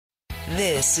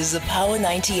This is a Power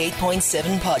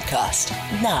 98.7 podcast.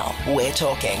 Now we're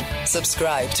talking.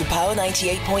 Subscribe to Power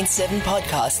 98.7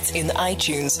 podcasts in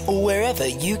iTunes or wherever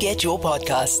you get your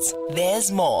podcasts.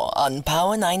 There's more on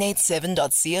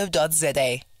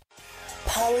power987.co.za.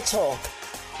 Power Talk,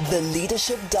 the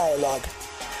leadership dialogue.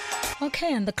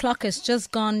 Okay, and the clock has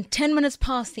just gone 10 minutes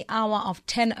past the hour of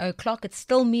 10 o'clock. It's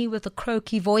still me with a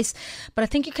croaky voice, but I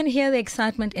think you can hear the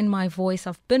excitement in my voice.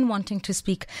 I've been wanting to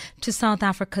speak to South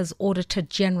Africa's Auditor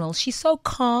General. She's so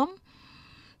calm,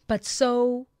 but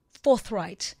so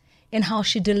forthright in how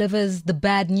she delivers the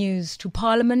bad news to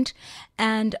Parliament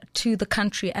and to the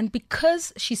country. And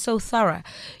because she's so thorough,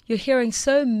 you're hearing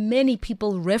so many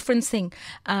people referencing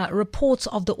reports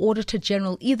of the Auditor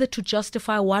General, either to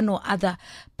justify one or other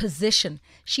position.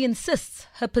 She insists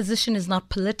her position is not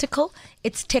political,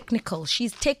 it's technical.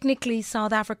 She's technically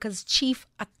South Africa's chief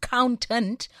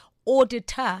accountant,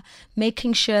 auditor,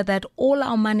 making sure that all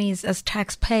our monies as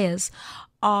taxpayers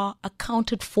are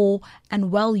accounted for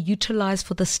and well utilized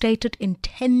for the stated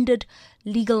intended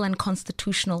legal and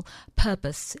constitutional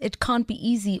purpose. It can't be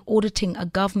easy auditing a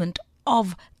government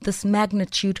of this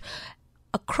magnitude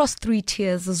across three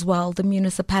tiers as well, the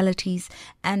municipalities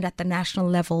and at the national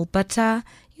level. But,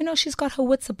 she's got her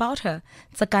wits about her,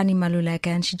 Tsakani Maluleke,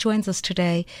 and she joins us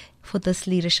today for this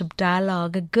leadership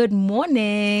dialogue. Good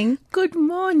morning. Good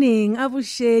morning.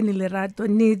 Abusheni lerato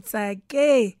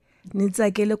nitsake.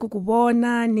 Nitsakele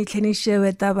kukubona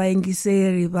nitlenishewe taba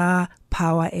ingiseri ba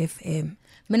Power FM.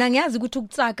 Mina ngiyazi ukuthi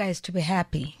ukutsaka is to be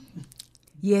happy.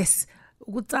 Yes,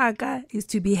 ukutsaka is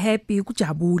to be happy,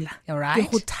 kujabula. Right.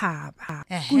 Kuthaba,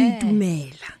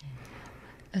 kuidumela.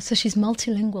 So she's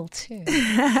multilingual too.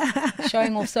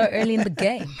 Showing off so early in the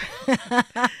game.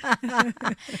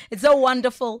 It's so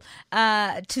wonderful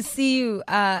to see you,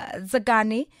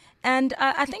 Tsakani. And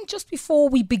I think just before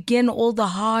we begin all the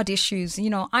hard issues,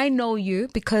 I know you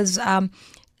because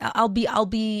I'll be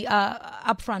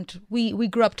upfront. We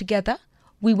grew up together.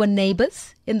 We were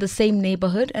neighbors in the same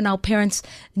neighborhood, and our parents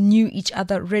knew each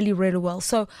other really, really well.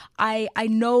 So I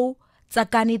know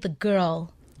Tsakani, the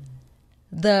girl,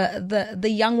 the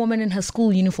young woman in her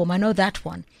school uniform. I know that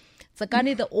one.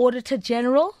 Tsakani, the Auditor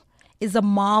General, is a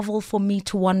marvel for me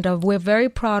to wonder. We're very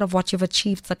proud of what you've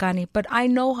achieved, Tsakani, but I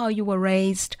know how you were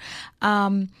raised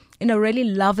in a really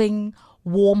loving,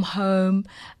 warm home,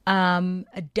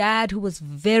 a dad who was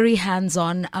very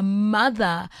hands-on, a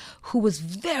mother who was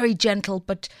very gentle,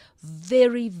 but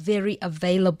very, very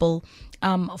available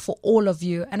for all of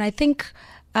you. And I think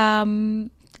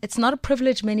it's not a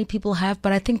privilege many people have,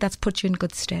 but I think that's put you in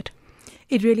good stead.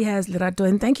 It really has, Lerato,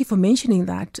 and thank you for mentioning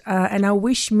that. And I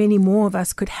wish many more of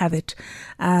us could have it,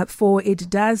 for it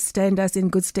does stand us in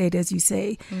good stead, as you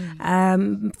say.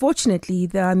 Fortunately,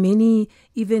 there are many,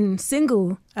 even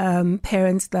single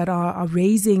parents that are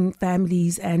raising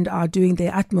families and are doing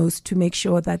their utmost to make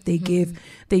sure that they give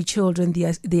their children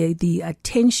the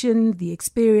attention, the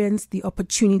experience, the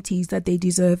opportunities that they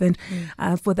deserve. And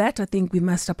for that, I think we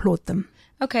must applaud them.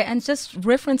 Okay, and just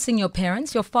referencing your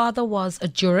parents, your father was a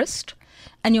jurist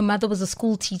and your mother was a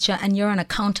school teacher and you're an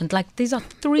accountant. Like, these are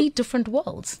three different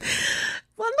worlds.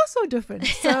 Well, not so different.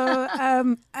 So,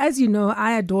 as you know,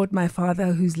 I adored my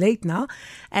father, who's late now.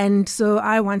 And so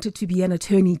I wanted to be an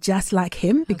attorney just like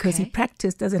him because he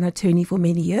practiced as an attorney for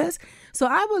many years. So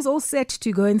I was all set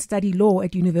to go and study law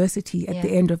at university at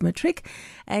the end of matric.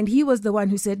 And he was the one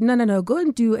who said, no, go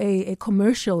and do a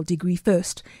commercial degree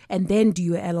first and then do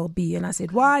your LLB. And I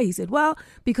said, why? He said, well,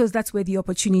 because that's where the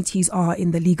opportunities are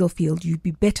in the legal field. You'd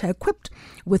be better equipped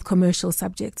with commercial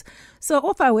subjects. So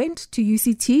off I went to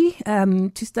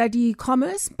UCT to study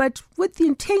commerce, but with the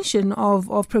intention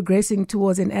of progressing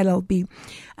towards an LLB.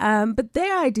 But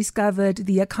there I discovered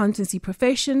the accountancy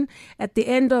profession. At the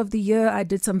end of the year, I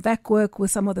did some VAC work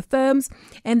with some of the firms,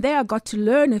 and there I got to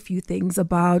learn a few things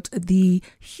about the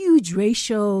huge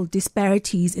racial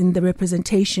disparities in the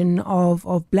representation of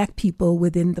Black people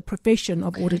within the profession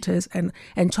of auditors and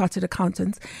chartered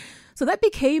accountants. So that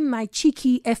became my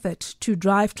cheeky effort to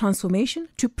drive transformation,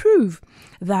 to prove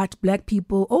that Black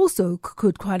people also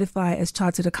could qualify as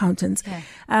chartered accountants.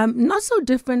 Not so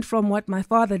different from what my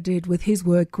father did with his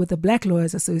work with the Black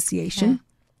Lawyers Association.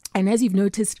 And as you've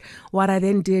noticed, what I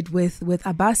then did with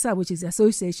ABASA, which is the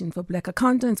Association for Black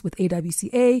Accountants, with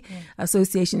AWCA,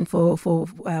 Association for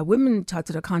Women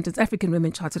Chartered Accountants, African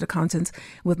Women Chartered Accountants,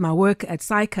 with my work at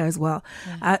SAICA as well.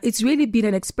 It's really been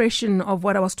an expression of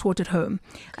what I was taught at home.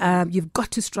 You've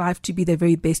got to strive to be the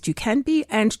very best you can be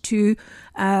and to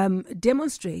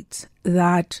demonstrate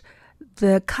that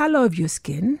the color of your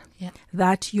skin,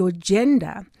 that your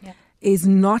gender, is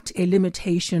not a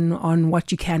limitation on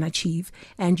what you can achieve,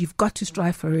 and you've got to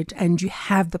strive for it, and you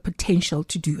have the potential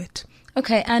to do it.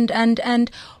 Okay, and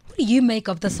what do you make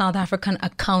of the South African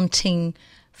accounting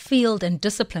field and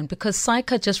discipline? Because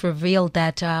SAICA just revealed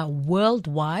that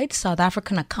worldwide, South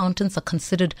African accountants are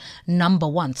considered number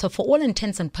one. So for all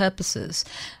intents and purposes,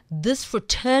 this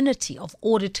fraternity of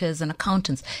auditors and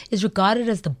accountants is regarded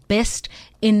as the best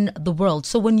in the world.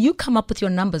 So when you come up with your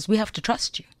numbers, we have to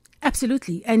trust you.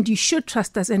 Absolutely. And you should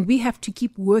trust us. And we have to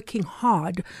keep working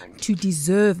hard to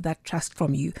deserve that trust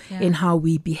from you in how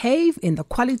we behave, in the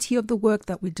quality of the work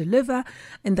that we deliver,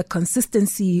 in the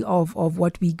consistency of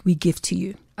what we give to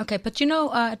you. Okay, but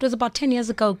it was about 10 years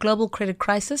ago, global credit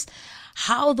crisis.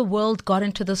 How the world got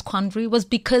into this quandary was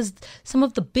because some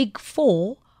of the big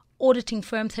four auditing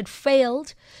firms had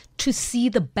failed to see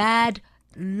the bad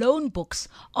loan books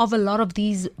of a lot of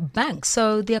these banks.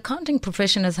 So the accounting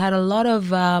profession has had a lot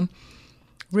of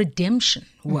redemption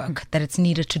work that it's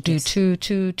needed to do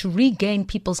to regain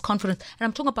people's confidence. And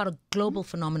I'm talking about a global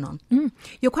phenomenon.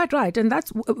 You're quite right. And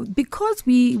that's because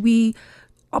we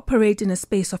operate in a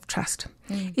space of trust.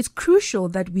 It's crucial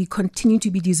that we continue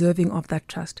to be deserving of that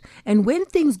trust. And when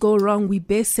things go wrong, we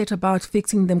best set about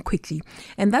fixing them quickly.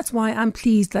 And that's why I'm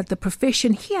pleased that the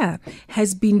profession here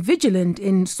has been vigilant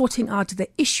in sorting out the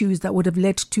issues that would have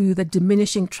led to the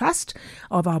diminishing trust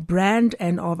of our brand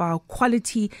and of our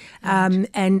quality. And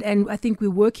I think we're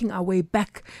working our way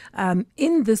back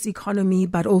in this economy,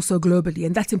 but also globally.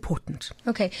 And that's important.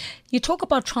 Okay. You talk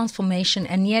about transformation,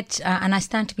 and yet, and I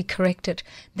stand to be corrected,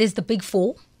 there's the big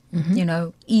four.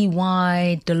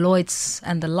 EY, Deloitte's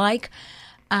and the like.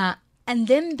 And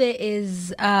then there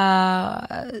is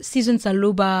Sizwe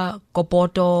Nsaluba,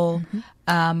 Gobodo,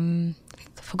 I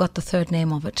forgot the third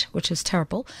name of it, which is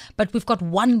terrible. But we've got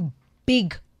one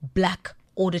big black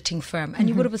auditing firm. And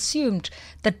you would have assumed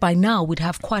that by now we'd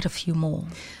have quite a few more.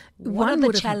 What are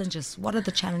the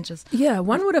challenges? Yeah,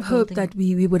 one would have hoped that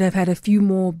we would have had a few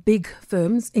more big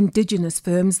firms, indigenous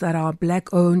firms that are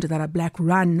black owned, that are black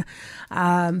run,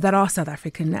 that are South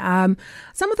African.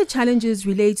 Some of the challenges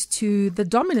relate to the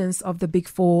dominance of the big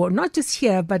four, not just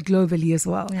here, but globally as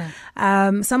well.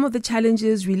 Yeah. Some of the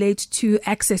challenges relate to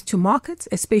access to markets,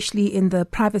 especially in the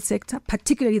private sector,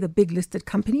 particularly the big listed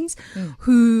companies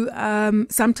who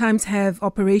sometimes have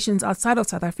operations outside of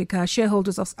South Africa,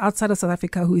 shareholders outside of South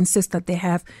Africa who insist that they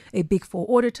have a big four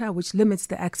auditor, which limits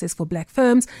the access for black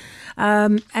firms.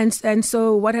 And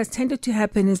so what has tended to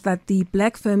happen is that the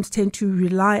black firms tend to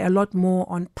rely a lot more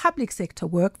on public sector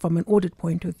work from an audit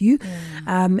point of view,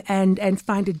 and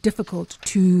find it difficult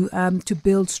to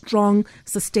build strong,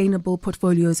 sustainable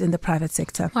portfolios in the private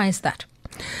sector. Why is that?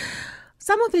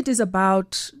 Some of it is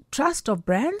about trust of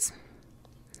brands.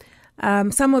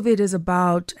 Some of it is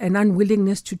about an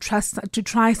unwillingness to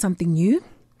try something new.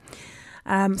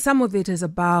 Some of it is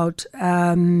about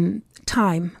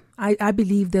time. I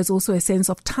believe there's also a sense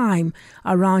of time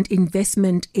around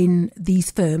investment in these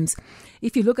firms.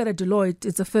 If you look at a Deloitte,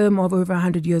 it's a firm of over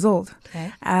 100 years old.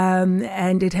 Okay.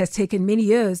 And it has taken many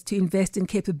years to invest in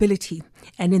capability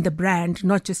and in the brand,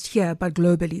 not just here, but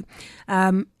globally.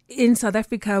 In South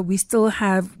Africa, we still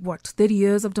have, 30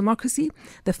 years of democracy?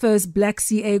 The first black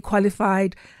CA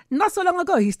qualified not so long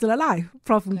ago. He's still alive,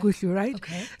 Prof. Ngushu, right?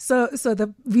 Okay. So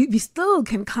we still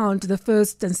can count the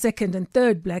first and second and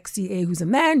third black CA who's a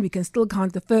man. We can still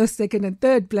count the first, second and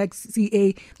third black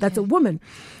CA that's a woman.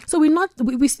 So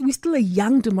we're still a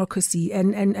young democracy,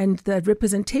 and the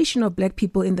representation of black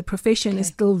people in the profession is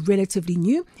still relatively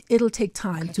new. It'll take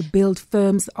time to build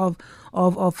firms of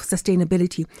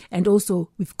sustainability, and also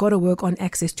we've got to work on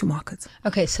access to markets.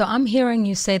 Okay, so I'm hearing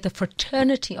you say the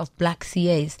fraternity of black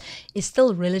CAs is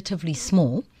still relatively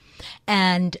small,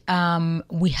 and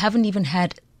we haven't even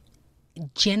had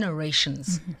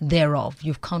generations thereof.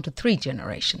 You've counted 3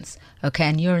 generations, okay,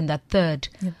 and you're in that third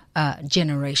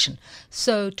generation.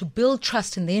 So to build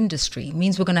trust in the industry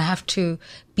means we're going to have to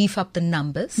beef up the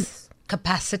numbers,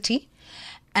 capacity,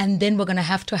 and then we're going to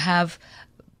have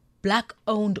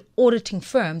black-owned auditing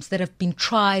firms that have been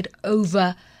tried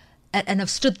over and have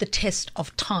stood the test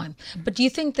of time. But do you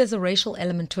think there's a racial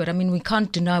element to it? I mean, we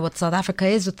can't deny what South Africa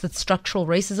is with its structural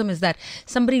racism, is that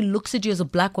somebody looks at you as a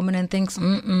black woman and thinks,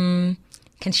 can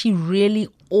she really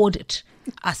audit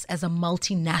us as a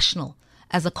multinational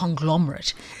as a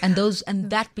conglomerate, and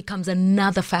that becomes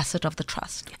another facet of the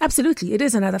trust. Absolutely, it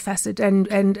is another facet, and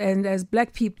as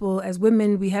Black people, as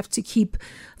women, we have to keep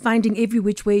finding every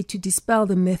which way to dispel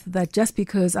the myth that just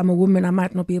because I'm a woman, I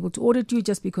might not be able to audit you.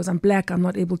 Just because I'm Black, I'm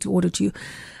not able to audit you.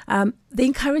 The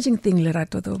encouraging thing,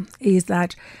 Lerato, though, is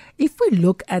that if we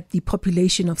look at the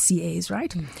population of CAs,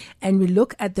 right, and we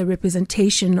look at the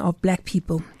representation of Black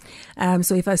people,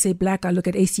 so if I say Black, I look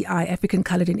at ACI, African,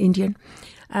 Coloured and Indian,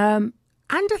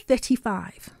 under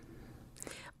 35,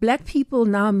 Black people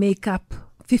now make up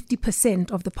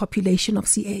 50% of the population of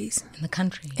CAs. In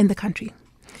the country.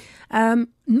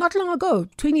 Not long ago,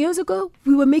 20 years ago,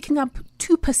 we were making up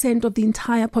 2% of the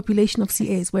entire population of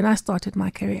CAs when I started my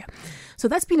career. So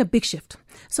that's been a big shift.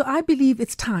 So I believe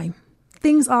it's time.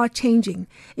 Things are changing.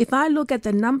 If I look at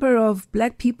the number of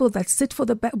Black people that sit for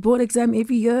the board exam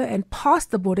every year and pass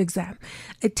the board exam,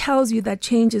 it tells you that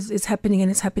change is happening,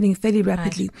 and it's happening fairly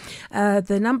rapidly. Right.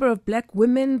 The number of Black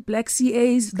women, Black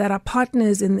CAs that are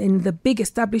partners in the big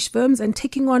established firms and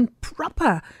taking on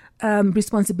proper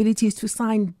responsibilities to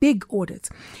sign big audits,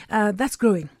 that's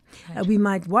growing. We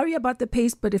might worry about the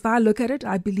pace, but if I look at it,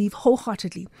 I believe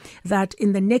wholeheartedly that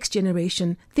in the next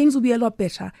generation, things will be a lot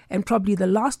better. And probably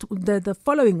the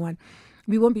following one,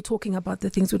 we won't be talking about the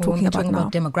things we're talking about now.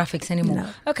 About demographics anymore. No.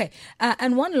 Okay.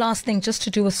 And one last thing, just to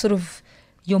do with sort of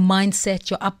your mindset,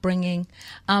 your upbringing.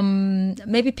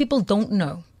 Maybe people don't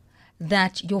know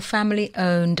that your family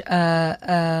owned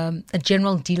a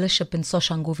general dealership in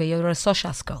Soshanguve. You're a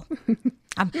Soshas girl.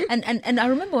 And I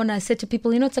remember when I said to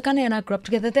people, Tsakani and I grew up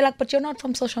together, they're like, but you're not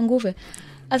from Soshanguve.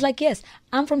 I was like, yes,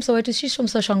 I'm from Soweto, she's from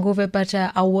Soshanguve, but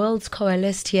our worlds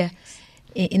coalesced here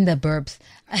in the burbs.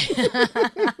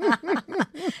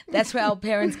 That's where our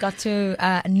parents got to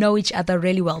know each other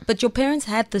really well. But your parents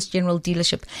had this general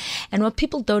dealership. And what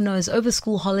people don't know is over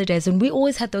school holidays, and we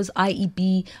always had those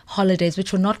IEB holidays,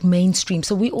 which were not mainstream.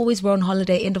 So we always were on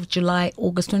holiday end of July,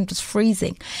 August, when it was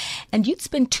freezing. And you'd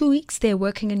spend 2 weeks there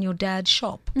working in your dad's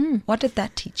shop. What did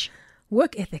that teach?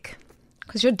 Work ethic.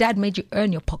 Because your dad made you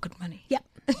earn your pocket money. Yeah.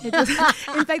 In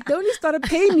fact, they only started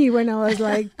paying me when I was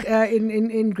like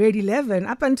in grade 11.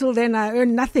 Up until then, I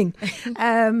earned nothing.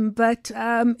 But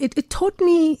it taught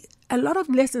me a lot of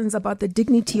lessons about the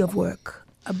dignity of work,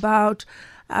 about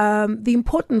the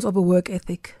importance of a work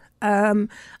ethic,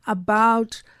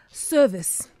 about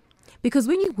service. Because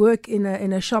when you work in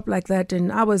a shop like that,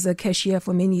 and I was a cashier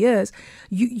for many years,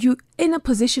 you're in a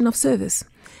position of service.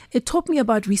 It taught me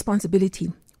about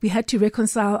responsibility. We had to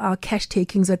reconcile our cash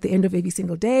takings at the end of every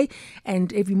single day.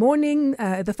 And every morning,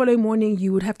 the following morning,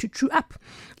 you would have to true up.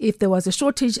 If there was a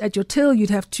shortage at your till,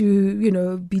 you'd have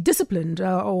to, be disciplined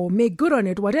or make good on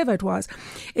it, whatever it was.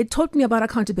 It taught me about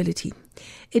accountability.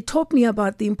 It taught me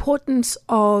about the importance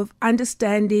of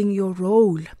understanding your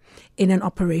role in an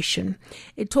operation.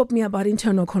 It taught me about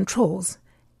internal controls.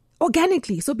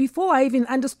 Organically. So before I even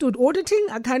understood auditing,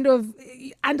 I kind of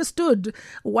understood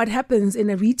what happens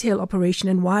in a retail operation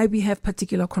and why we have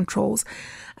particular controls.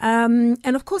 And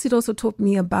of course, it also taught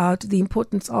me about the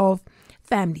importance of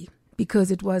family,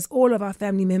 because it was all of our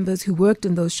family members who worked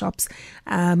in those shops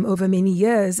over many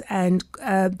years. And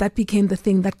that became the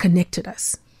thing that connected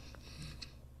us.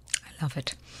 I love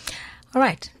it. All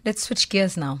right, let's switch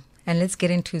gears now and let's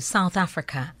get into South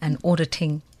Africa and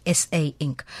auditing SA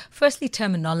Inc. Firstly,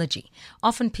 terminology.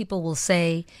 Often people will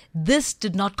say, this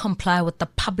did not comply with the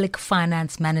Public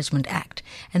Finance Management Act.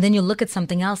 And then you'll look at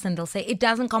something else and they'll say, it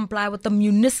doesn't comply with the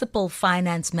Municipal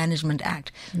Finance Management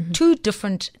Act. Mm-hmm. Two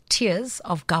different tiers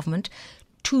of government,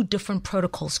 two different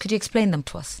protocols. Could you explain them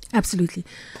to us? Absolutely.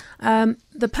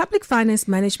 The Public Finance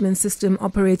Management System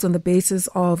operates on the basis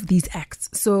of these acts.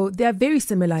 So they are very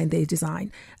similar in their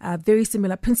design. Very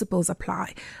similar principles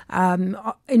apply.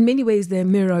 In many ways, they're a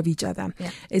mirror of each other.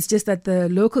 Yeah. It's just that the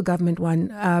local government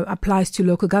one applies to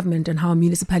local government and how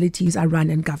municipalities are run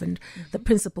and governed. Mm-hmm. The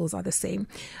principles are the same.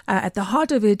 At the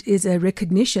heart of it is a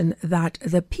recognition that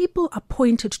the people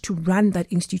appointed to run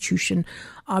that institution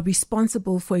are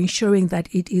responsible for ensuring that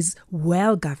it is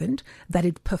well governed, that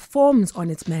it performs on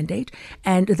its mandate,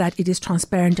 and that it is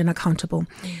transparent and accountable.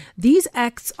 These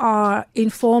acts are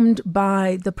informed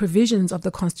by the provisions of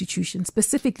the Constitution.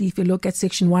 Specifically, if you look at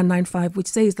Section 195, which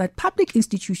says that public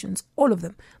institutions, all of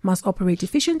them, must operate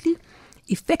efficiently,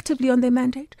 effectively on their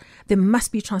mandate. They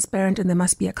must be transparent and they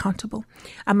must be accountable,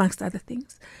 amongst other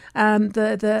things.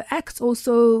 The acts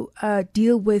also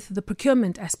deal with the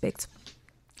procurement aspects.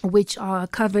 which are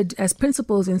covered as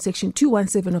principles in Section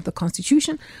 217 of the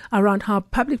Constitution around how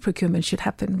public procurement should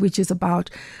happen, which is about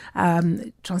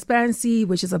transparency,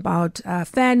 which is about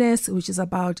fairness, which is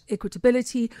about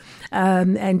equitability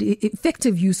and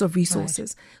effective use of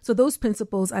resources. Right. So those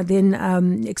principles are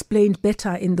then explained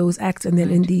better in those acts and then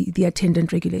in the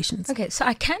attendant regulations. Okay, so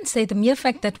I can say the mere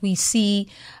fact that we see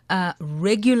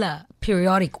regular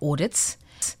periodic audits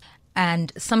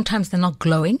and sometimes they're not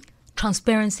glowing,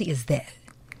 transparency is there.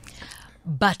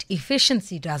 But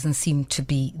efficiency doesn't seem to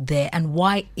be there. And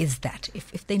why is that?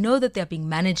 If they know that they're being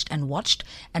managed and watched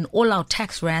and all our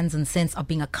tax rands and cents are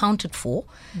being accounted for,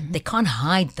 they can't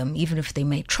hide them, even if they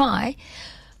may try.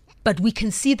 But we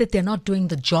can see that they're not doing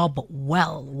the job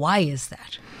well. Why is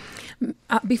that?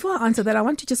 Before I answer that, I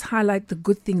want to just highlight the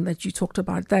good thing that you talked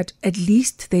about, that at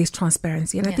least there's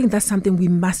transparency. And I think that's something we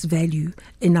must value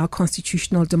in our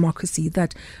constitutional democracy,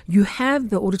 that you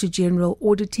have the Auditor General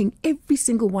auditing every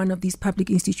single one of these public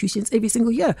institutions every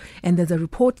single year. And there's a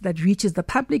report that reaches the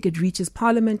public, it reaches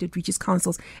Parliament, it reaches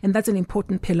councils. And that's an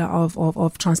important pillar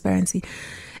of transparency.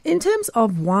 In terms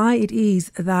of why it is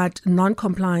that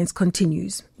non-compliance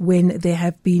continues when there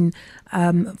have been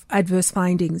adverse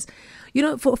findings,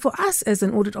 for us as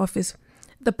an audit office,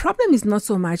 the problem is not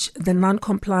so much the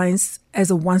non-compliance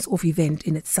as a once-off event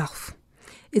in itself.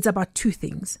 It's about two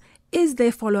things. Is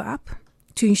there follow-up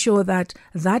to ensure that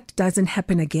that doesn't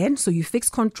happen again? So you fix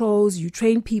controls, you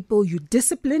train people, you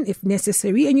discipline if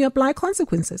necessary, and you apply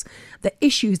consequences. The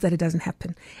issue is that it doesn't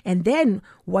happen. And then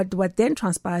what then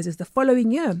transpires is the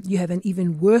following year, you have an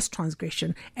even worse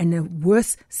transgression and a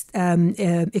worse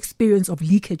experience of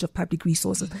leakage of public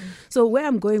resources. Mm-hmm. So where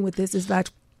I'm going with this is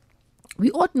that we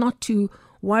ought not to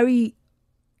worry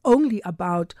only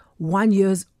about 1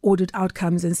 year's audit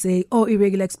outcomes and say,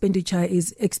 irregular expenditure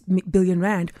is X billion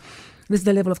rand. This is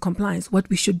the level of compliance. What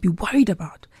we should be worried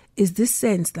about is this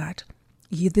sense that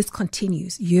this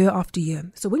continues year after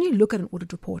year. So when you look at an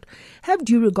audit report, have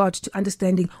due regard to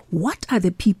understanding what are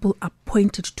the people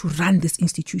appointed to run this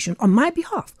institution on my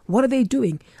behalf? What are they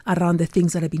doing around the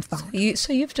things that have been found?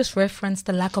 So you've just referenced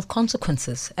the lack of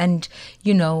consequences. And,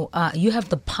 you have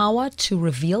the power to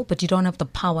reveal, but you don't have the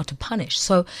power to punish.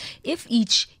 So if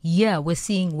each year we're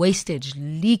seeing wastage,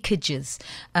 leakages,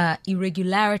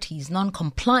 irregularities,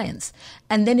 non-compliance,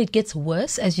 and then it gets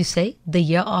worse, as you say, the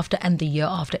year after and the year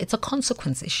after, it's a consequence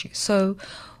issue. So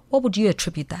what would you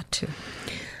attribute that to?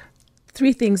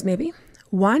 Three things maybe.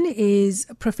 One is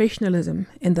professionalism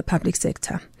in the public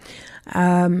sector.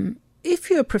 If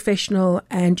you're a professional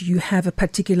and you have a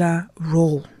particular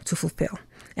role to fulfill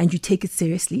and you take it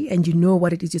seriously and you know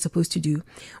what it is you're supposed to do,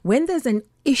 when there's an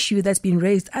issue that's been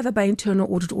raised either by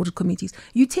internal audit committees,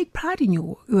 you take pride in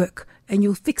your work and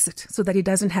you'll fix it so that it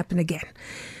doesn't happen again.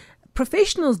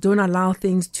 Professionals don't allow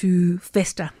things to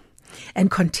fester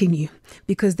and continue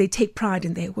because they take pride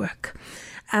in their work.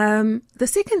 The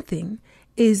second thing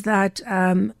is that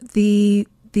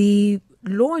the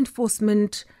law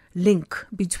enforcement link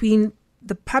between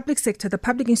the public sector, the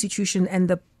public institution, and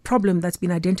the problem that's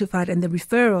been identified and the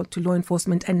referral to law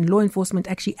enforcement and law enforcement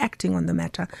actually acting on the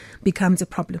matter becomes a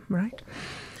problem, right?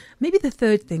 Maybe the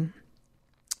third thing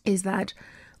is that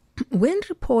when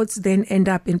reports then end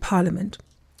up in Parliament,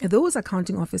 those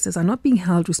accounting officers are not being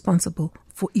held responsible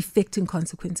for effecting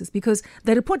consequences, because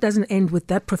the report doesn't end with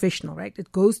that professional, right?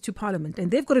 It goes to Parliament and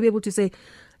they've got to be able to say,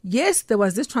 yes, there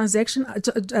was this transgression,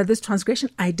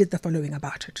 I did the following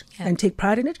about it and take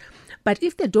pride in it. But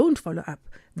if they don't follow up,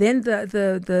 then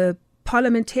the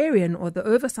parliamentarian or the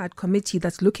oversight committee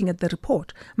that's looking at the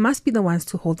report must be the ones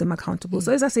to hold them accountable.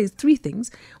 So as I say, three things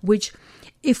which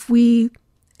if we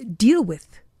deal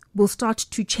with, will start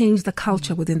to change the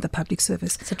culture within the public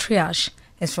service. So triage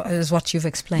is what you've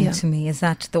explained to me, is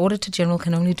that the Auditor General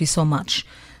can only do so much.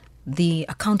 The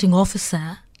accounting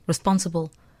officer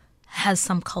responsible has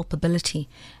some culpability.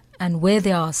 And where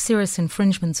there are serious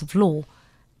infringements of law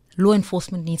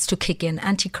enforcement needs to kick in,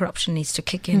 anti-corruption needs to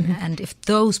kick in. And if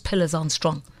those pillars aren't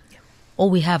strong, all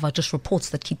we have are just reports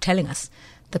that keep telling us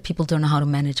that people don't know how to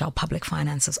manage our public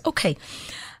finances. Okay.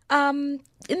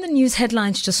 In the news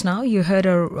headlines just now, you heard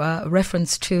a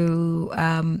reference to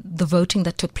the voting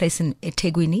that took place in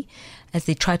eThekwini as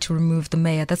they tried to remove the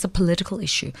mayor. That's a political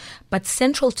issue. But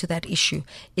central to that issue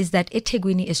is that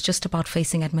eThekwini is just about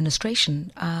facing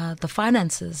administration. The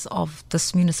finances of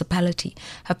this municipality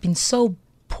have been so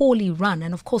poorly run,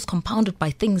 and of course compounded by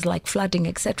things like flooding,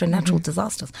 etc., natural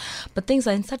disasters. But things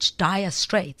are in such dire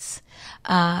straits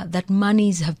that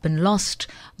monies have been lost,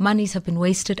 monies have been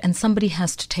wasted, and somebody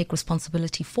has to take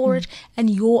responsibility for it. And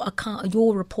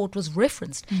your report was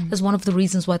referenced as one of the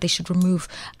reasons why they should remove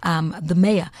the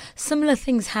mayor. Similar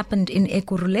things happened in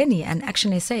Ekurhuleni, and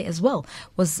Action SA as well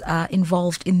was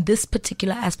involved in this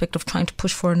particular aspect of trying to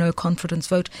push for a no confidence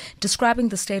vote, describing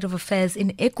the state of affairs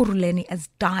in Ekurhuleni as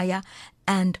dire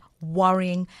and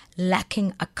worrying,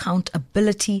 lacking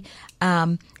accountability,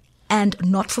 and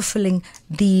not fulfilling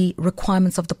the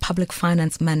requirements of the Public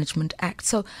Finance Management Act.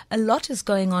 So a lot is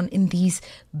going on in these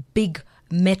big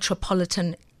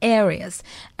metropolitan areas,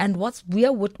 and what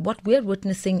we're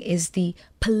witnessing is the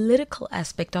political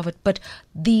aspect of it, but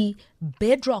the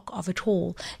bedrock of it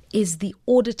all is the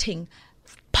auditing,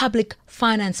 public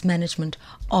finance management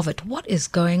of it. What is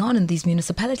going on in these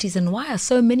municipalities, and why are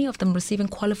so many of them receiving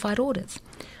qualified audits?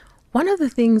 One of the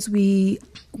things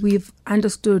we've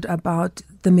understood about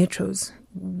the metros,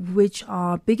 which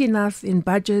are big enough in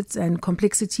budgets and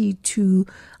complexity to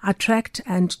attract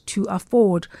and to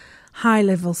afford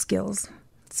high-level skills.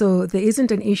 So there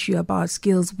isn't an issue about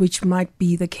skills, which might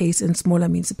be the case in smaller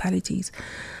municipalities.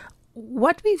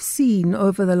 What we've seen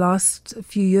over the last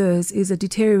few years is a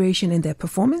deterioration in their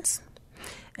performance,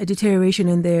 a deterioration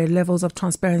in their levels of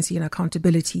transparency and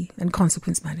accountability and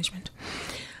consequence management.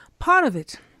 Part of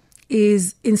it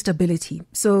is instability.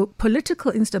 So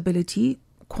political instability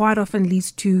quite often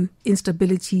leads to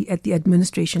instability at the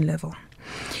administration level.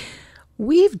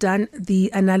 We've done the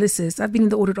analysis. I've been in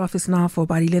the audit office now for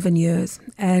about 11 years.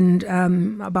 And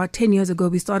about 10 years ago,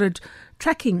 we started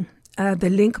tracking the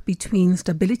link between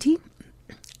stability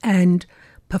and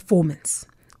performance,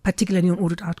 particularly on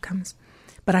audit outcomes.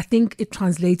 But I think it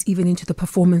translates even into the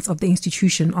performance of the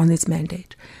institution on its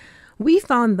mandate. We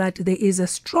found that there is a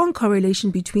strong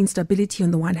correlation between stability on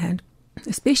the one hand,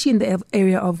 especially in the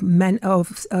area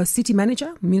of city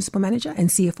manager, municipal manager, and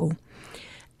CFO,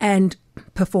 and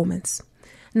performance.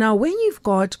 Now, when you've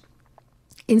got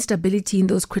instability in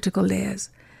those critical layers,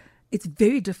 it's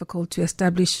very difficult to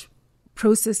establish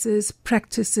processes,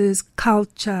 practices,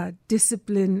 culture,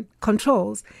 discipline,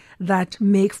 controls that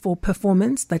make for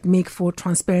performance, that make for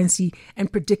transparency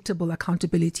and predictable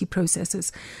accountability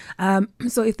processes.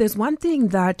 So if there's one thing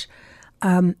that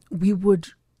we would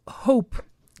hope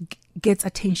gets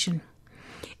attention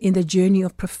in the journey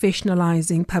of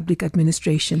professionalizing public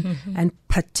administration, and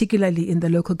particularly in the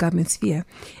local government sphere,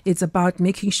 it's about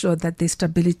making sure that there's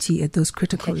stability at those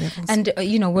critical levels. And,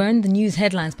 we're in the news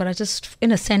headlines, but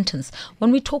in a sentence,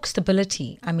 when we talk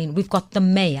stability, I mean, we've got the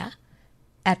mayor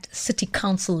at city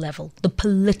council level, the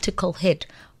political head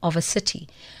of a city.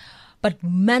 But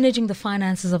managing the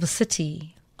finances of a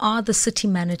city are the city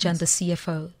manager and the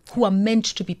CFO, who are meant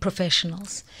to be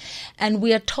professionals. And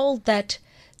we are told that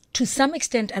to some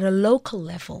extent at a local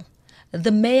level,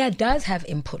 the mayor does have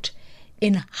input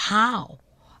in how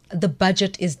the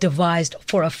budget is devised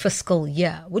for a fiscal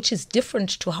year, which is different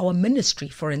to how a ministry,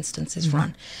 for instance, is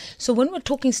run. So when we're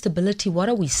talking stability, what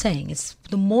are we saying? It's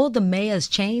the more the mayors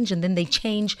change and then they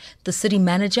change the city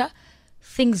manager,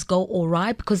 things go all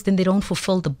right because then they don't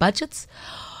fulfill the budgets.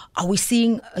 Are we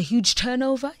seeing a huge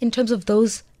turnover in terms of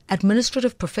those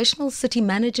administrative professionals, city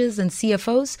managers and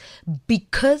CFOs,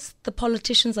 because the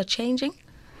politicians are changing?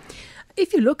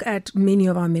 If you look at many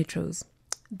of our metros,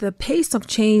 the pace of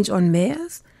change on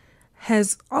mayors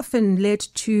has often led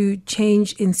to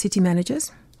change in city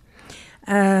managers.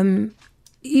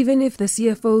 Even if the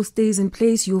CFO stays in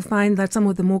place, you'll find that some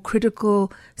of the more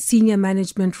critical senior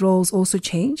management roles also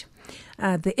change.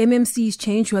 The MMCs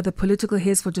change, who are the political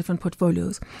heads for different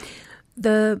portfolios.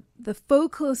 The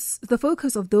focus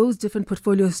of those different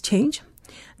portfolios change.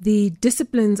 The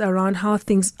disciplines around how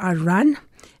things are run,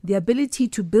 the ability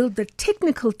to build the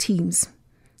technical teams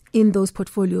in those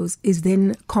portfolios is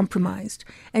then compromised.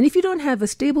 And if you don't have a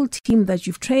stable team that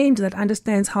you've trained that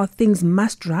understands how things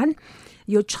must run,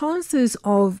 your chances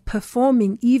of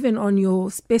performing even on your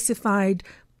specified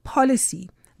policy,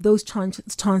 those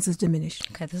chances diminish.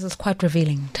 Okay, this is quite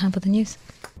revealing. Time for the news.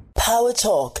 Power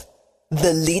Talk.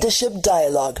 The Leadership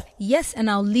Dialogue. Yes, and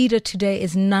our leader today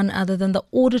is none other than the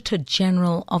Auditor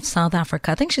General of South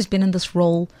Africa. I think she's been in this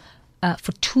role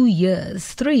for 3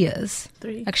 years.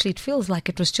 Actually, it feels like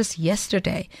it was just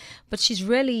yesterday. But she's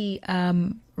really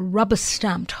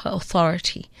rubber-stamped her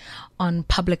authority on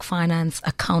public finance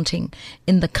accounting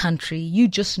in the country. You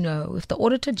just know, if the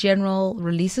Auditor General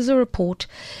releases a report,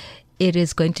 it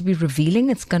is going to be revealing.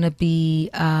 It's going to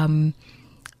be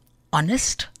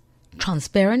honest,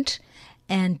 transparent,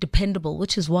 and dependable,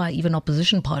 which is why even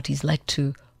opposition parties like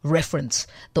to reference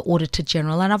the Auditor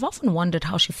General. And I've often wondered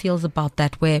how she feels about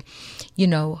that, where,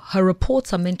 her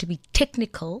reports are meant to be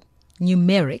technical,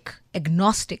 numeric,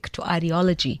 agnostic to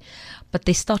ideology, but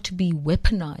they start to be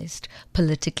weaponized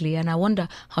politically. And I wonder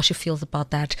how she feels about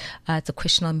that. It's a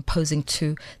question I'm posing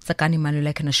to Tsakani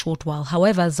Maluleke in a short while.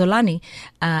 However, Zolani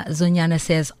Zonyana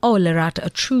says, Lerata, a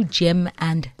true gem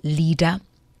and leader.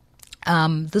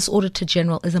 This Auditor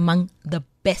General is among the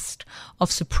best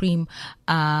of Supreme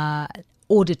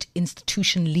audit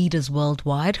institution leaders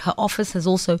worldwide. Her office has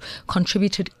also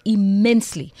contributed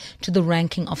immensely to the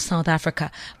ranking of South Africa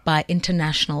by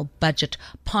international budget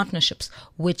partnerships,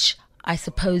 which I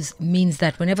suppose means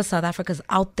that whenever South Africa is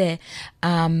out there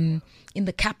in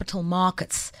the capital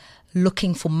markets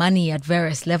looking for money at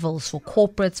various levels, for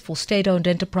corporates, for state-owned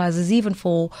enterprises, even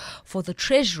for the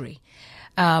Treasury,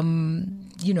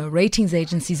 ratings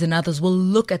agencies and others will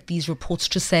look at these reports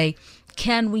to say,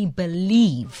 can we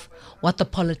believe what the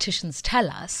politicians tell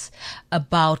us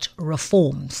about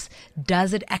reforms?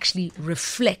 Does it actually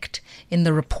reflect in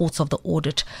the reports of the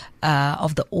audit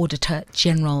of the Auditor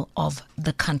General of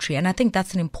the country? And I think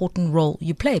that's an important role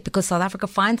you play, because South Africa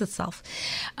finds itself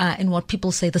in what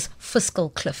people say this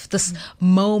fiscal cliff, this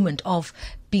moment of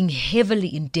being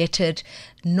heavily indebted,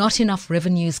 not enough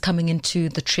revenues coming into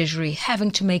the Treasury,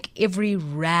 having to make every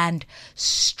rand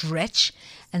stretch.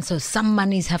 And so some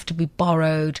monies have to be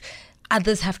borrowed,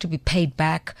 others have to be paid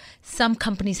back. Some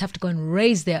companies have to go and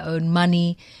raise their own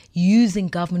money using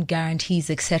government guarantees,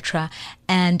 etc.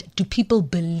 And do people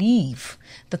believe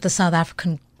that the South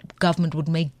African government would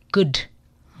make good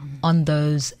on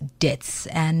those debts?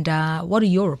 And what do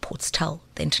your reports tell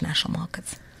the international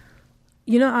markets?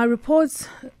 Our reports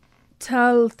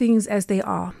tell things as they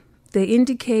are. They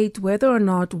indicate whether or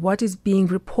not what is being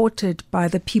reported by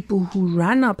the people who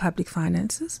run our public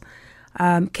finances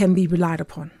can be relied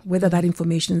upon, whether that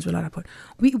information is relied upon.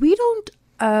 We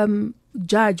don't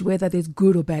judge whether there's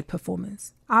good or bad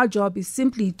performance. Our job is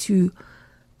simply to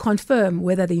confirm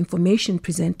whether the information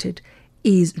presented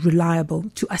is reliable,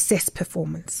 to assess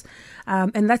performance.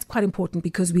 And that's quite important,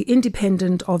 because we're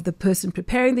independent of the person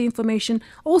preparing the information,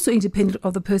 also independent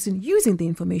of the person using the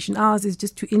information. Ours is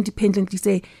just to independently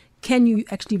say, can you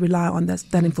actually rely on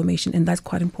that information? And that's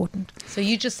quite important. So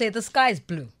you just say the sky is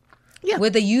blue. Yeah.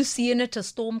 Whether you see in it a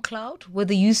storm cloud,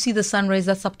 whether you see the sun rays,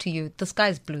 that's up to you. The sky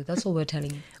is blue. That's all we're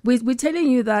telling you. We're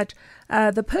telling you that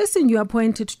the person you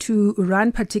appointed to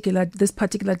run this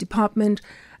particular department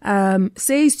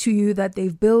says to you that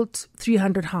they've built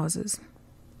 300 houses.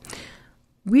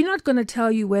 We're not going to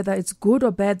tell you whether it's good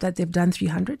or bad that they've done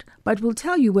 300, but we'll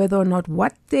tell you whether or not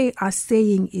what they are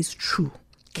saying is true.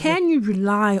 Can you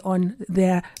rely on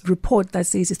their report that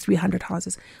says it's 300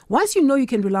 houses? Once you know you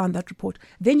can rely on that report,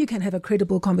 then you can have a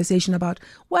credible conversation about,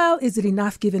 well, is it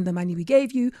enough given the money we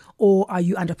gave you, or are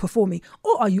you underperforming,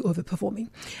 or are you overperforming?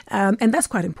 And that's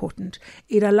quite important.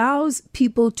 It allows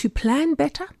people to plan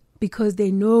better, because they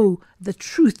know the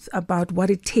truth about what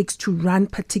it takes to run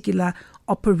particular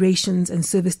operations and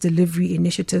service delivery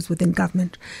initiatives within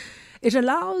government. It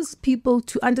allows people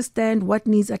to understand what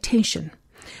needs attention.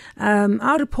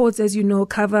 Our reports, as you know,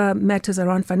 cover matters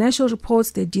around financial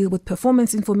reports. They deal with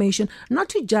performance information, not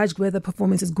to judge whether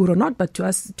performance is good or not, but to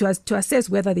assess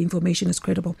whether the information is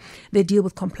credible. They deal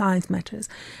with compliance matters.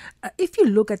 If you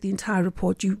look at the entire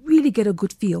report, you really get a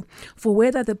good feel for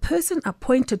whether the person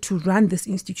appointed to run this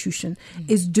institution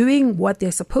is doing what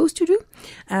they're supposed to do,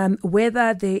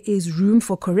 whether there is room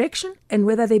for correction, and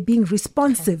whether they're being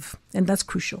responsive. Okay. And that's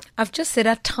crucial. I've just said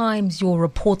at times your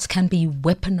reports can be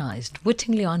weaponized,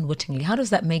 wittingly or unwittingly. How does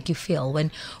that make you feel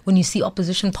when you see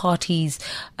opposition parties,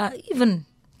 even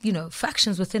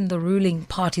factions within the ruling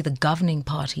party, the governing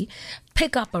party,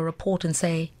 pick up a report and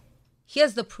say,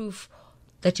 here's the proof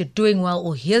that you're doing well,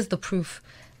 or here's the proof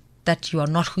that you are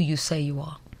not who you say you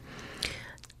are?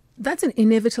 That's an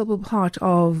inevitable part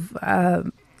of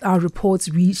our reports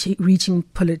reaching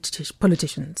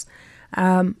politicians.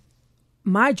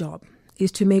 My job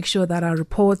is to make sure that our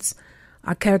reports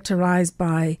are characterized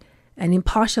by an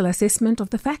impartial assessment of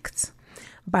the facts,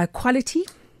 by quality,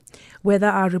 whether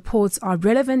our reports are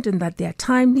relevant and that they are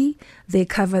timely, they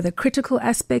cover the critical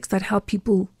aspects that help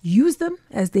people use them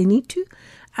as they need to,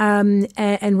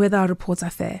 and whether our reports are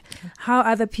fair. Okay. How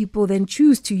other people then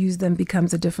choose to use them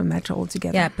becomes a different matter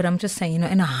altogether. Yeah, but I'm just saying,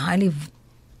 in a highly,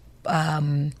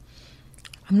 I'm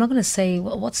not going to say,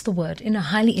 what's the word? In a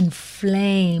highly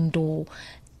inflamed or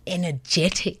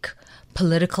energetic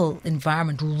political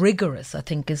environment, rigorous, I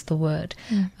think is the word,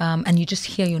 and you just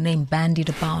hear your name bandied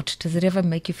about, does it ever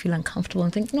make you feel uncomfortable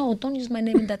and think, no, don't use my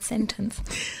name in that sentence?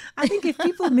 I think if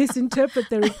people misinterpret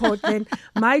the report, then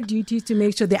my duty is to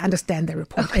make sure they understand the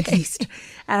report at least.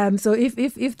 So if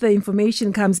the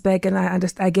information comes back and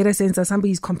I get a sense that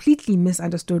somebody's completely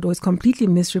misunderstood or is completely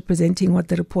misrepresenting what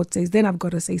the report says, then I've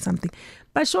got to say something.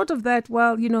 But short of that,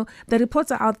 well, the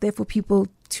reports are out there for people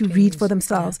to read for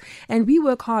themselves. Yeah. And we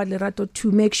work hard, Lerato,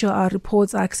 to make sure our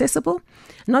reports are accessible,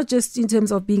 not just in terms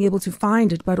of being able to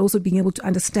find it, but also being able to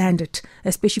understand it,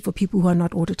 especially for people who are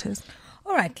not auditors.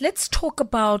 All right, let's talk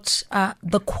about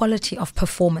the quality of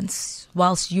performance.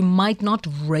 Whilst you might not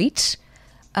rate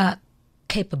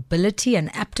capability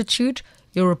and aptitude,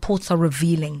 your reports are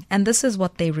revealing. And this is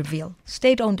what they reveal.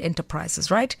 State-owned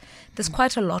enterprises, right? There's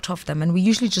quite a lot of them. And we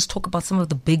usually just talk about some of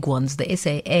the big ones, the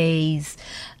SAAs,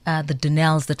 the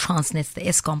Denels, the Transnets, the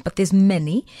Eskom, but there's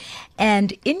many.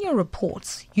 And in your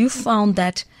reports, you found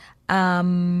that, I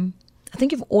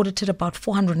think you've audited about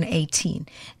 418.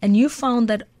 And you found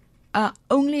that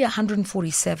only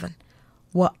 147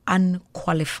 were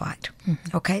unqualified.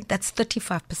 Mm-hmm. Okay, that's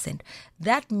 35%.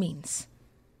 That means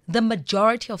the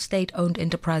majority of state-owned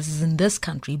enterprises in this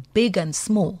country, big and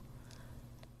small,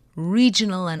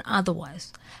 regional and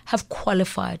otherwise, have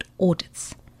qualified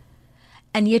audits.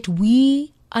 And yet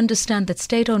we understand that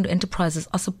state-owned enterprises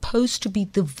are supposed to be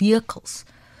the vehicles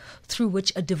through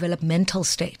which a developmental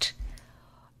state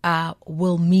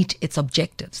will meet its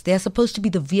objectives. They are supposed to be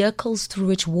the vehicles through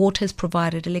which water is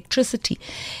provided, electricity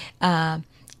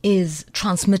is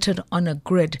transmitted on a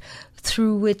grid,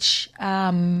 through which,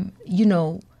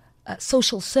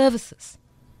 social services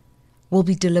will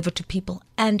be delivered to people.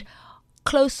 And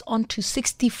close on to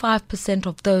 65%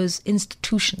 of those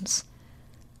institutions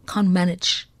can't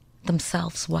manage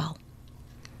themselves well.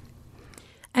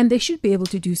 And they should be able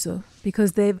to do so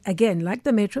because they've, again, like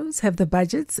the metros, have the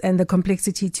budgets and the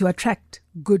complexity to attract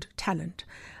good talent.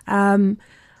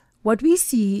 What we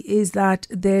see is that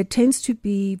there tends to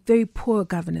be very poor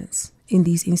governance in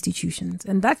these institutions.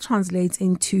 And that translates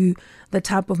into the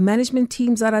type of management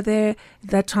teams that are there.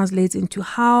 That translates into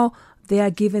how they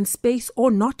are given space or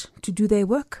not to do their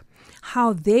work,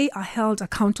 how they are held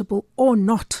accountable or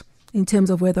not in terms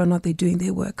of whether or not they're doing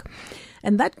their work.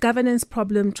 And that governance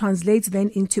problem translates then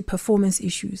into performance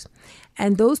issues.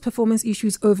 And those performance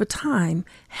issues over time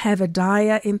have a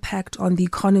dire impact on the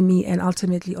economy and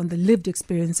ultimately on the lived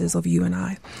experiences of you and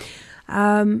I.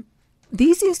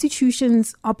 These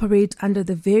institutions operate under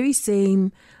the very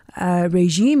same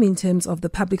regime in terms of the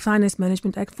Public Finance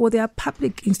Management Act for their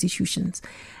public institutions.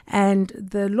 And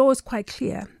the law is quite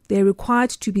clear. They're required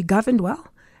to be governed well.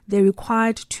 They're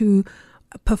required to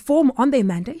perform on their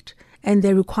mandate. And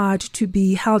they're required to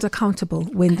be held accountable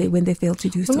when they fail to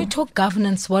do so. When we talk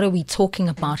governance, what are we talking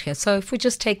about here? So if we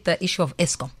just take the issue of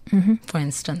Eskom, for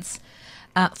instance,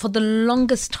 for the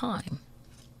longest time,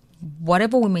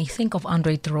 whatever we may think of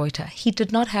Andre de Ruyter, he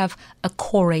did not have a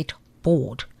quorate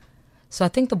board. So I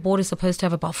think the board is supposed to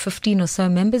have about 15 or so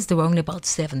members. There were only about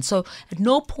 7. So at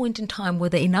no point in time were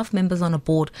there enough members on a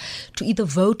board to either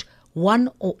vote one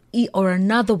or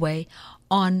another way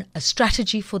on a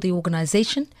strategy for the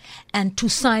organization and to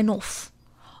sign off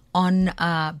on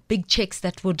big checks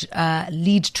that would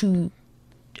lead to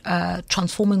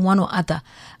transforming one or other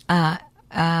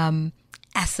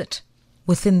asset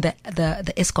within the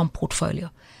Eskom portfolio.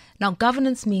 Now,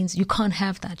 governance means you can't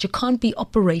have that. You can't be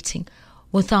operating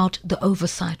without the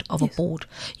oversight of a board.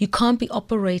 You can't be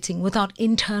operating without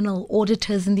internal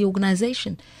auditors in the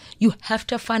organization. You have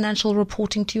to have financial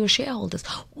reporting to your shareholders.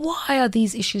 Why are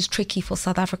these issues tricky for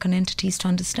South African entities to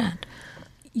understand?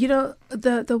 You know,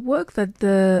 the work that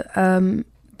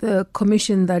the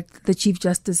commission that the Chief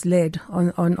Justice led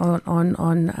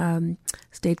on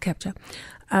state capture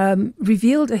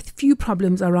revealed a few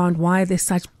problems around why there's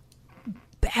such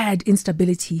bad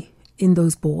instability in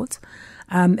those boards.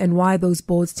 And why those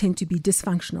boards tend to be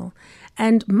dysfunctional.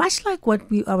 And much like what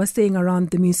I was saying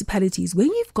around the municipalities, when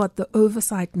you've got the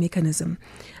oversight mechanism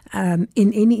in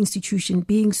any institution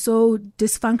being so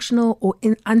dysfunctional or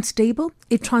unstable,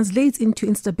 it translates into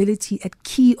instability at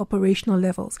key operational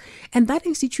levels. And that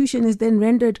institution is then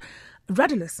rendered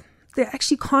rudderless. They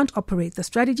actually can't operate. The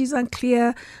strategies aren't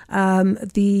clear.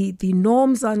 The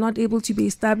norms are not able to be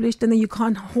established, and then you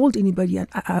can't hold anybody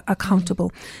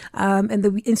accountable. And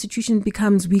the institution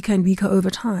becomes weaker and weaker over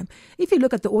time. If you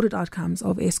look at the audit outcomes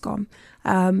of Eskom,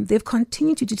 they've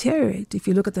continued to deteriorate. If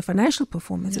you look at the financial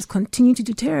performance, it's continued to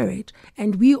deteriorate.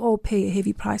 And we all pay a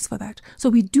heavy price for that. So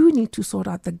we do need to sort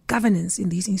out the governance in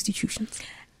these institutions.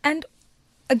 And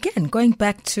again, going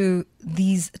back to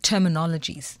these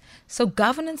terminologies. So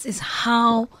governance is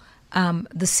how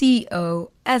the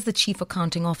CEO, as the chief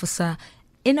accounting officer,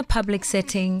 in a public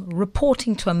setting,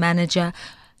 reporting to a manager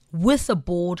with a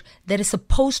board that is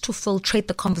supposed to filtrate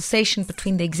the conversation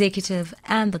between the executive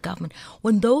and the government.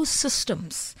 When those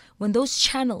systems, when those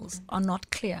channels are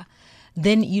not clear,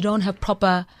 then you don't have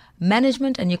proper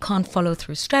management and you can't follow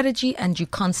through strategy and you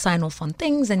can't sign off on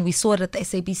things. And we saw it at the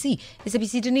SABC.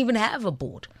 SABC didn't even have a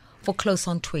board for close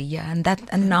on to a year.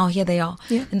 And now here they are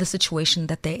in the situation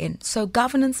that they're in. So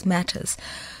governance matters.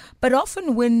 But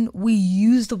often when we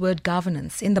use the word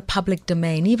governance in the public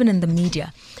domain, even in the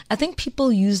media, I think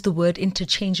people use the word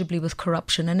interchangeably with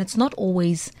corruption, and it's not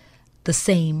always the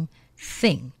same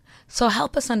thing. So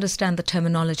help us understand the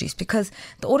terminologies, because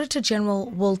the Auditor General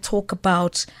will talk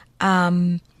about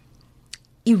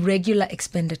irregular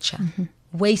expenditure,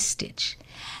 wastage,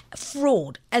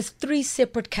 fraud as 3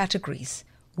 separate categories.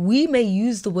 We may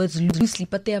use the words loosely,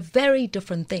 but they are very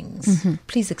different things.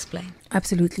 Please explain.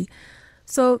 Absolutely.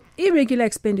 So irregular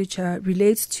expenditure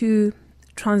relates to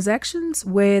transactions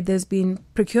where there's been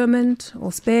procurement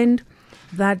or spend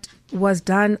that was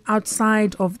done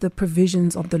outside of the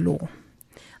provisions of the law.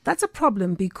 That's a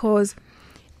problem because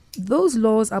those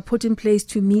laws are put in place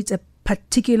to meet a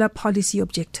particular policy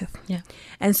objective. Yeah.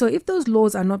 And so if those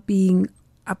laws are not being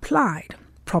applied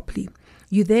properly,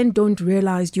 you then don't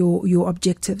realize your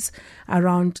objectives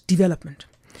around development.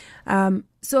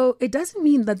 So it doesn't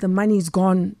mean that the money is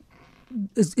gone,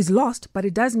 is lost, but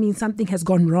it does mean something has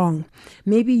gone wrong.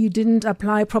 Maybe you didn't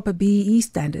apply proper BEE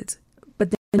standards,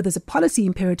 but then there's a policy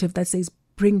imperative that says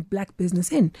bring black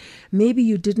business in. Maybe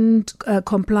you didn't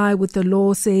comply with the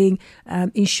law saying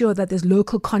ensure that there's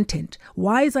local content.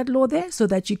 Why is that law there? So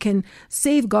that you can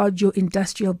safeguard your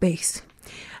industrial base.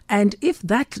 And if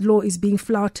that law is being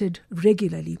flouted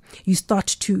regularly, you start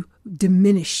to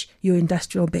diminish your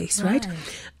industrial base, right?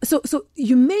 So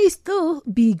you may still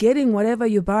be getting whatever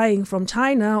you're buying from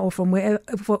China or from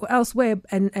elsewhere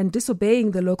and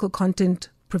disobeying the local content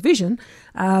provision.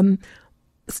 You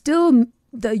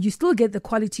still get the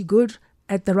quality good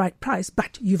at the right price,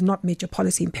 but you've not met your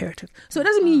policy imperative. So it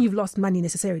doesn't mean you've lost money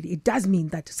necessarily. It does mean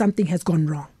that something has gone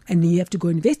wrong and you have to go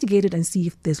investigate it and see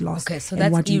if there's loss. Okay, so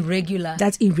that's irregular.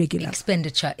 That's irregular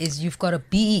expenditure. Is you've got a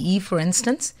BEE, for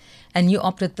instance, and you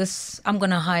opted this, I'm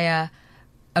going to hire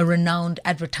a renowned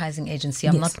advertising agency.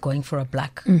 I'm not going for a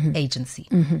black agency.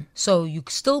 So you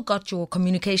still got your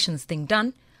communications thing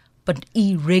done, but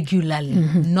irregularly,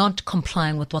 not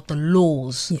complying with what the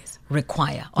laws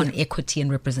require on equity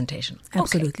and representation.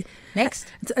 Absolutely. Okay. Next.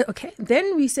 Okay.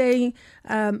 Then we say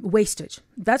wastage.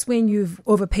 That's when you've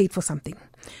overpaid for something.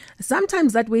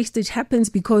 Sometimes that wastage happens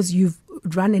because you've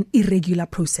run an irregular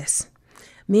process.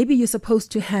 Maybe you're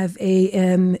supposed to have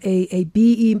a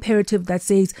BE imperative that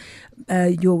says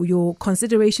your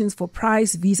considerations for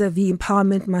price vis-a-vis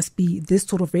empowerment must be this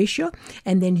sort of ratio,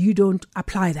 and then you don't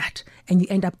apply that and you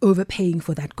end up overpaying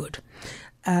for that good.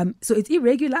 So it's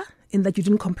irregular in that you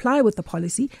didn't comply with the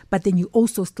policy, but then you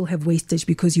also still have wastage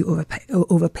because you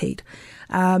overpaid.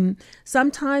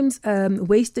 Sometimes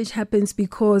wastage happens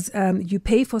because you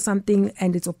pay for something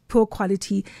and it's of poor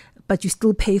quality, but you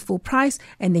still pay full price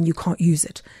and then you can't use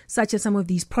it. Such as some of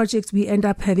these projects we end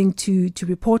up having to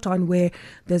report on, where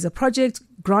there's a project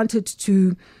granted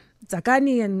to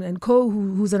Tsakani and co,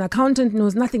 who's an accountant,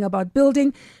 knows nothing about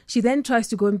building. She then tries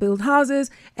to go and build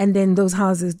houses, and then those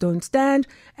houses don't stand,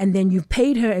 and then you've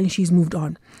paid her and she's moved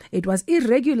on. It was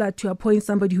irregular to appoint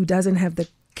somebody who doesn't have the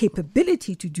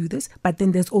capability to do this, but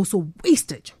then there's also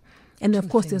wastage. And of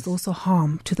course, there's also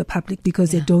harm to the public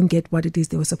because they don't get what it is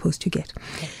they were supposed to get.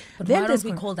 Okay. But then why don't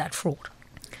we call that fraud?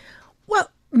 Well,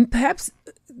 perhaps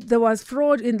there was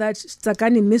fraud in that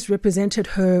Tsakani misrepresented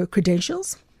her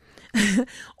credentials.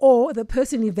 Or the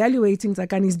person evaluating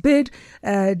Tsakani's bid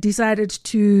decided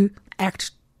to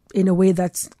act in a way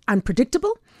that's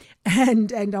unpredictable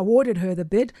and awarded her the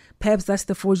bid. Perhaps that's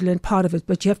the fraudulent part of it,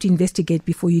 but you have to investigate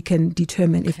before you can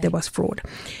determine if there was fraud.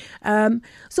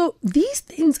 So these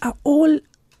things are all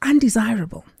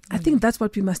undesirable. I think that's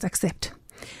what we must accept.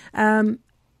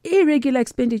 Irregular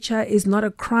expenditure is not a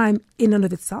crime in and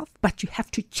of itself, but you have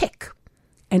to check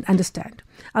and understand.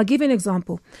 I'll give you an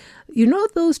example. You know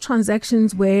those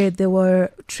transactions where there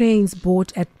were trains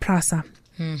bought at Prasa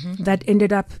that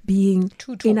ended up being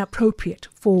inappropriate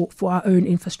for our own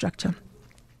infrastructure?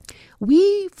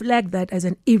 We flagged that as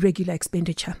an irregular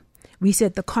expenditure. We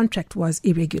said the contract was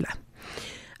irregular.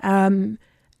 And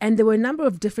And there were a number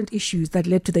of different issues that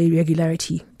led to the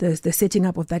irregularity. The setting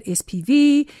up of that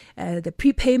SPV, the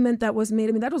prepayment that was made.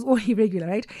 I mean, that was all irregular,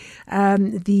 right?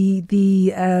 The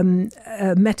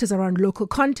matters around local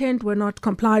content were not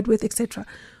complied with, etc.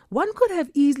 One could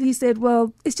have easily said,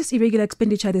 well, it's just irregular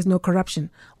expenditure, there's no corruption.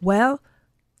 Well,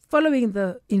 following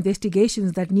the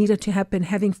investigations that needed to happen,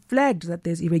 having flagged that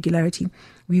there's irregularity,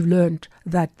 we've learned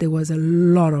that there was a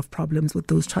lot of problems with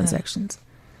those transactions.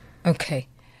 Okay.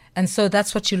 And so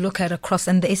that's what you look at across,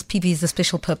 and the SPV is the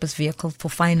special purpose vehicle for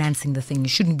financing the thing. You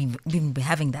shouldn't even be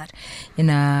having that in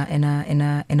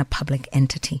a public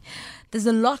entity. There's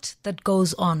a lot that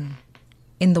goes on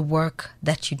in the work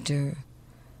that you do.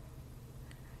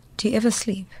 Do you ever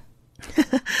sleep?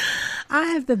 I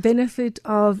have the benefit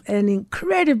of an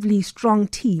incredibly strong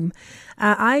team.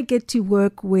 I get to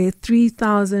work with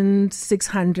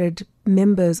 3,600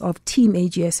 members of Team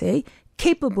AGSA,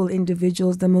 capable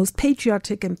individuals, the most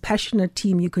patriotic and passionate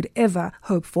team you could ever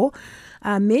hope for.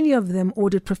 Many of them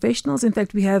audit professionals. In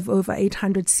fact, we have over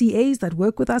 800 CAs that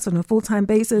work with us on a full-time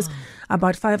basis,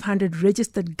 about 500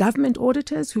 registered government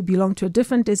auditors who belong to a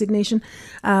different designation.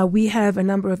 We have a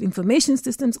number of information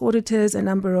systems auditors, a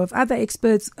number of other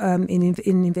experts in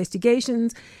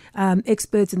investigations,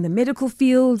 experts in the medical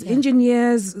field,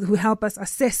 engineers who help us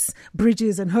assess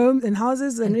bridges and homes and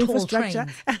houses and infrastructure,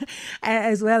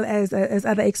 as well as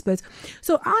other experts.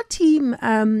 So our team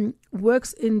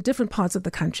works in different parts of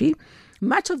the country.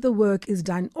 Much of the work is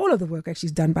done, all of the work actually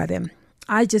is done by them.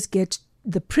 I just get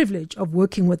the privilege of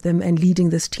working with them and leading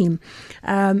this team.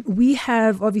 We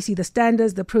have obviously the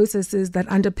standards, the processes that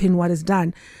underpin what is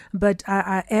done, but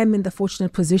I am in the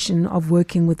fortunate position of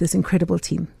working with this incredible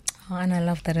team. Oh, and I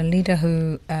love that, a leader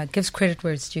who gives credit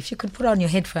where it's due. If you could put on your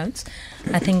headphones,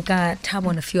 I think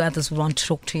Thabo and a few others would want to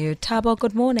talk to you. Thabo,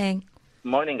 good morning.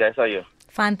 Morning, guys. How are you?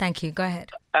 Fine, thank you. Go ahead.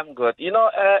 I'm good. You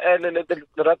know, when it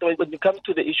comes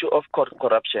to the issue of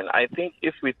corruption, I think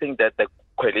if we think that the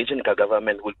coalition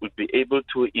government will be able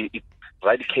to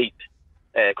eradicate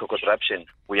corruption,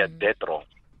 we are dead wrong.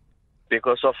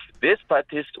 Because of these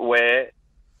parties were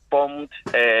formed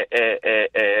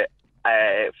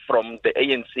from the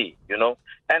ANC, you know.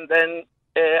 And then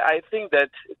I think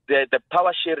that the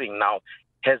power sharing now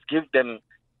has given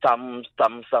them some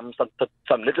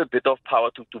little bit of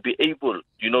power to be able,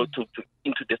 you know, to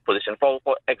into this position. For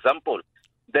example,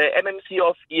 the MMC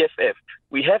of EFF,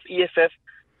 we have EFF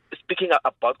speaking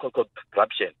about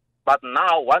corruption, but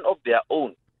now one of their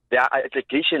own, there are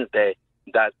allegations there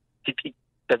that he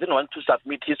doesn't want to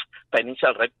submit his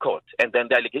financial records, and then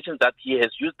the allegations that he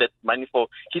has used that money for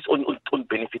his own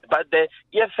benefit. But the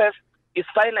EFF is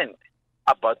silent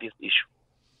about this issue.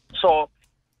 So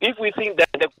if we think that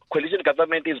the coalition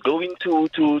government is going to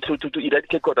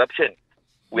eradicate corruption,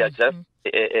 we are just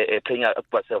playing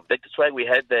ourselves. That's why we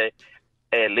had the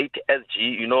late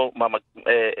SG, you know, Mama,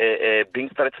 being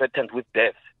threatened with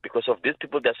death. Because of these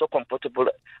people, they're so comfortable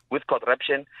with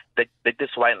corruption that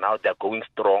is why now they're going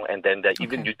strong, and then they're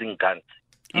even using guns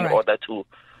in order to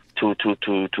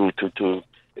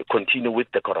continue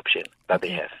with the corruption that they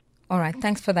have. All right,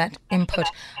 thanks for that input.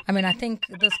 I mean, I think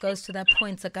this goes to that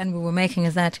point, Tsakani, we were making,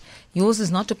 is that yours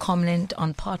is not to comment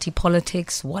on party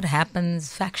politics, what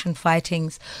happens, faction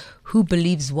fightings, who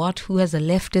believes what, who has a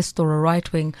leftist or a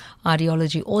right-wing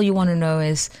ideology. All you want to know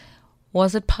is,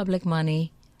 was it public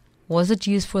money? Was it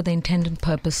used for the intended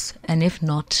purpose? And if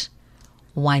not,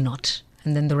 why not?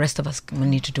 And then the rest of us will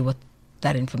need to do with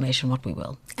that information what we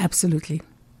will. Absolutely.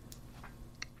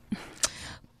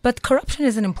 But corruption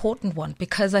is an important one,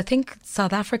 because I think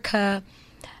South Africa,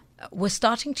 we're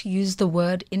starting to use the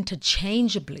word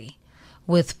interchangeably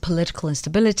with political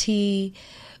instability,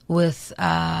 with,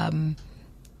 or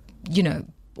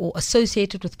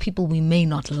associated with people we may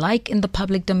not like in the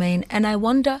public domain. And I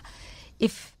wonder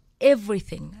if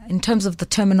everything, in terms of the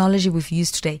terminology we've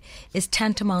used today, is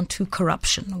tantamount to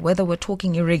corruption, whether we're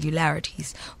talking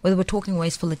irregularities, whether we're talking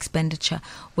wasteful expenditure,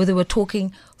 whether we're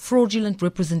talking fraudulent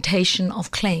representation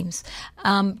of claims.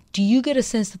 Do you get a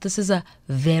sense that this is a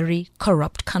very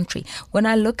corrupt country? When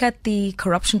I look at the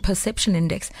Corruption Perception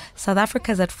Index, South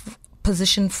Africa is at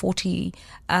position 40.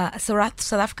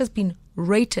 South Africa's been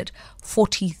rated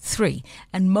 43,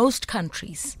 and most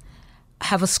countries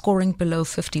have a scoring below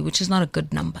 50, which is not a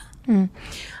good number.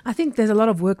 I think there's a lot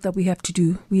of work that we have to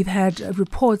do. We've had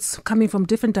reports coming from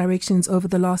different directions over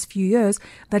the last few years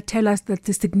that tell us that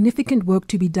there's significant work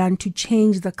to be done to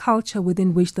change the culture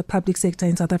within which the public sector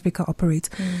in South Africa operates.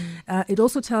 It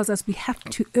also tells us we have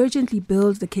to urgently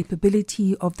build the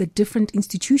capability of the different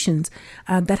institutions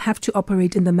that have to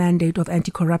operate in the mandate of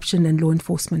anti-corruption and law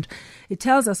enforcement. It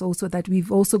tells us also that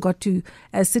we've also got to,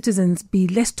 as citizens, be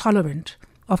less tolerant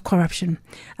of corruption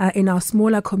in our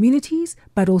smaller communities,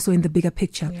 but also in the bigger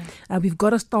picture. We've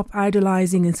got to stop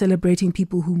idolizing and celebrating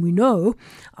people whom we know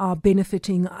are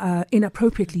benefiting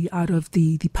inappropriately out of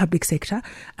the public sector.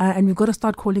 And we've got to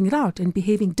start calling it out and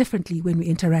behaving differently when we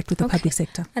interact with the public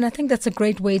sector. And I think that's a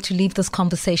great way to leave this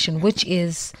conversation, which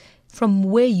is from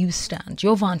where you stand,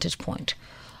 your vantage point.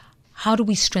 How do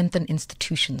we strengthen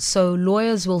institutions? So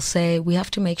lawyers will say we have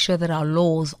to make sure that our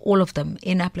laws, all of them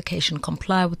in application,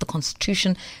 comply with the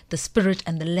Constitution, the spirit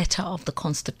and the letter of the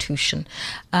Constitution.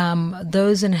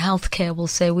 Those in healthcare will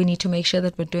say we need to make sure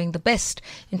that we're doing the best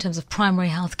in terms of primary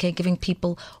healthcare, giving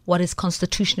people what is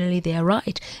constitutionally their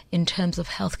right in terms of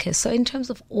healthcare. So in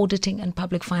terms of auditing and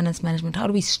public finance management, how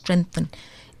do we strengthen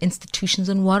institutions,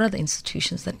 and what are the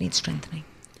institutions that need strengthening?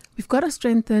 We've got to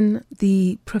strengthen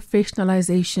the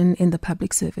professionalization in the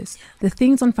public service. The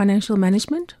things on financial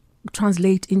management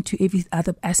translate into every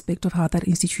other aspect of how that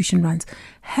institution runs.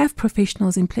 Have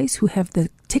professionals in place who have the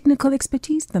technical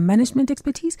expertise, the management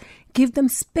expertise. Give them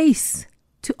space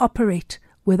to operate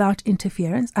without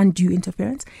interference, undue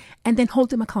interference, and then hold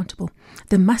them accountable.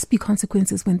 There must be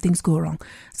consequences when things go wrong.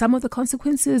 Some of the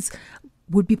consequences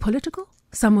would be political.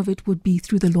 Some of it would be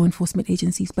through the law enforcement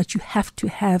agencies, but you have to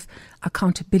have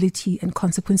accountability and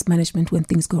consequence management when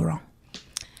things go wrong.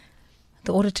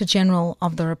 The Auditor General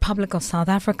of the Republic of South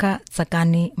Africa,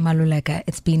 Tsakani Maluleke.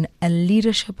 It's been a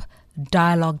leadership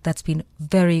dialogue that's been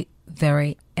very,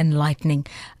 very enlightening,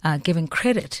 giving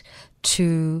credit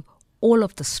to all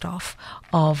of the staff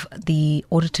of the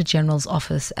Auditor General's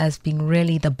office as being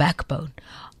really the backbone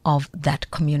of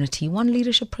that community. One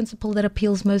leadership principle that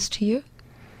appeals most to you?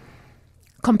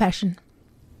 Compassion.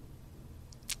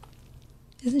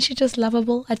 Isn't she just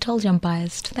lovable? I told you I'm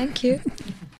biased. Thank you.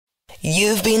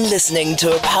 You've been listening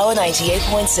to a Power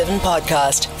 98.7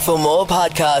 podcast. For more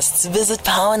podcasts, visit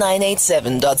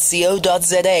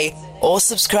power987.co.za or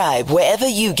subscribe wherever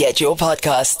you get your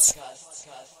podcasts.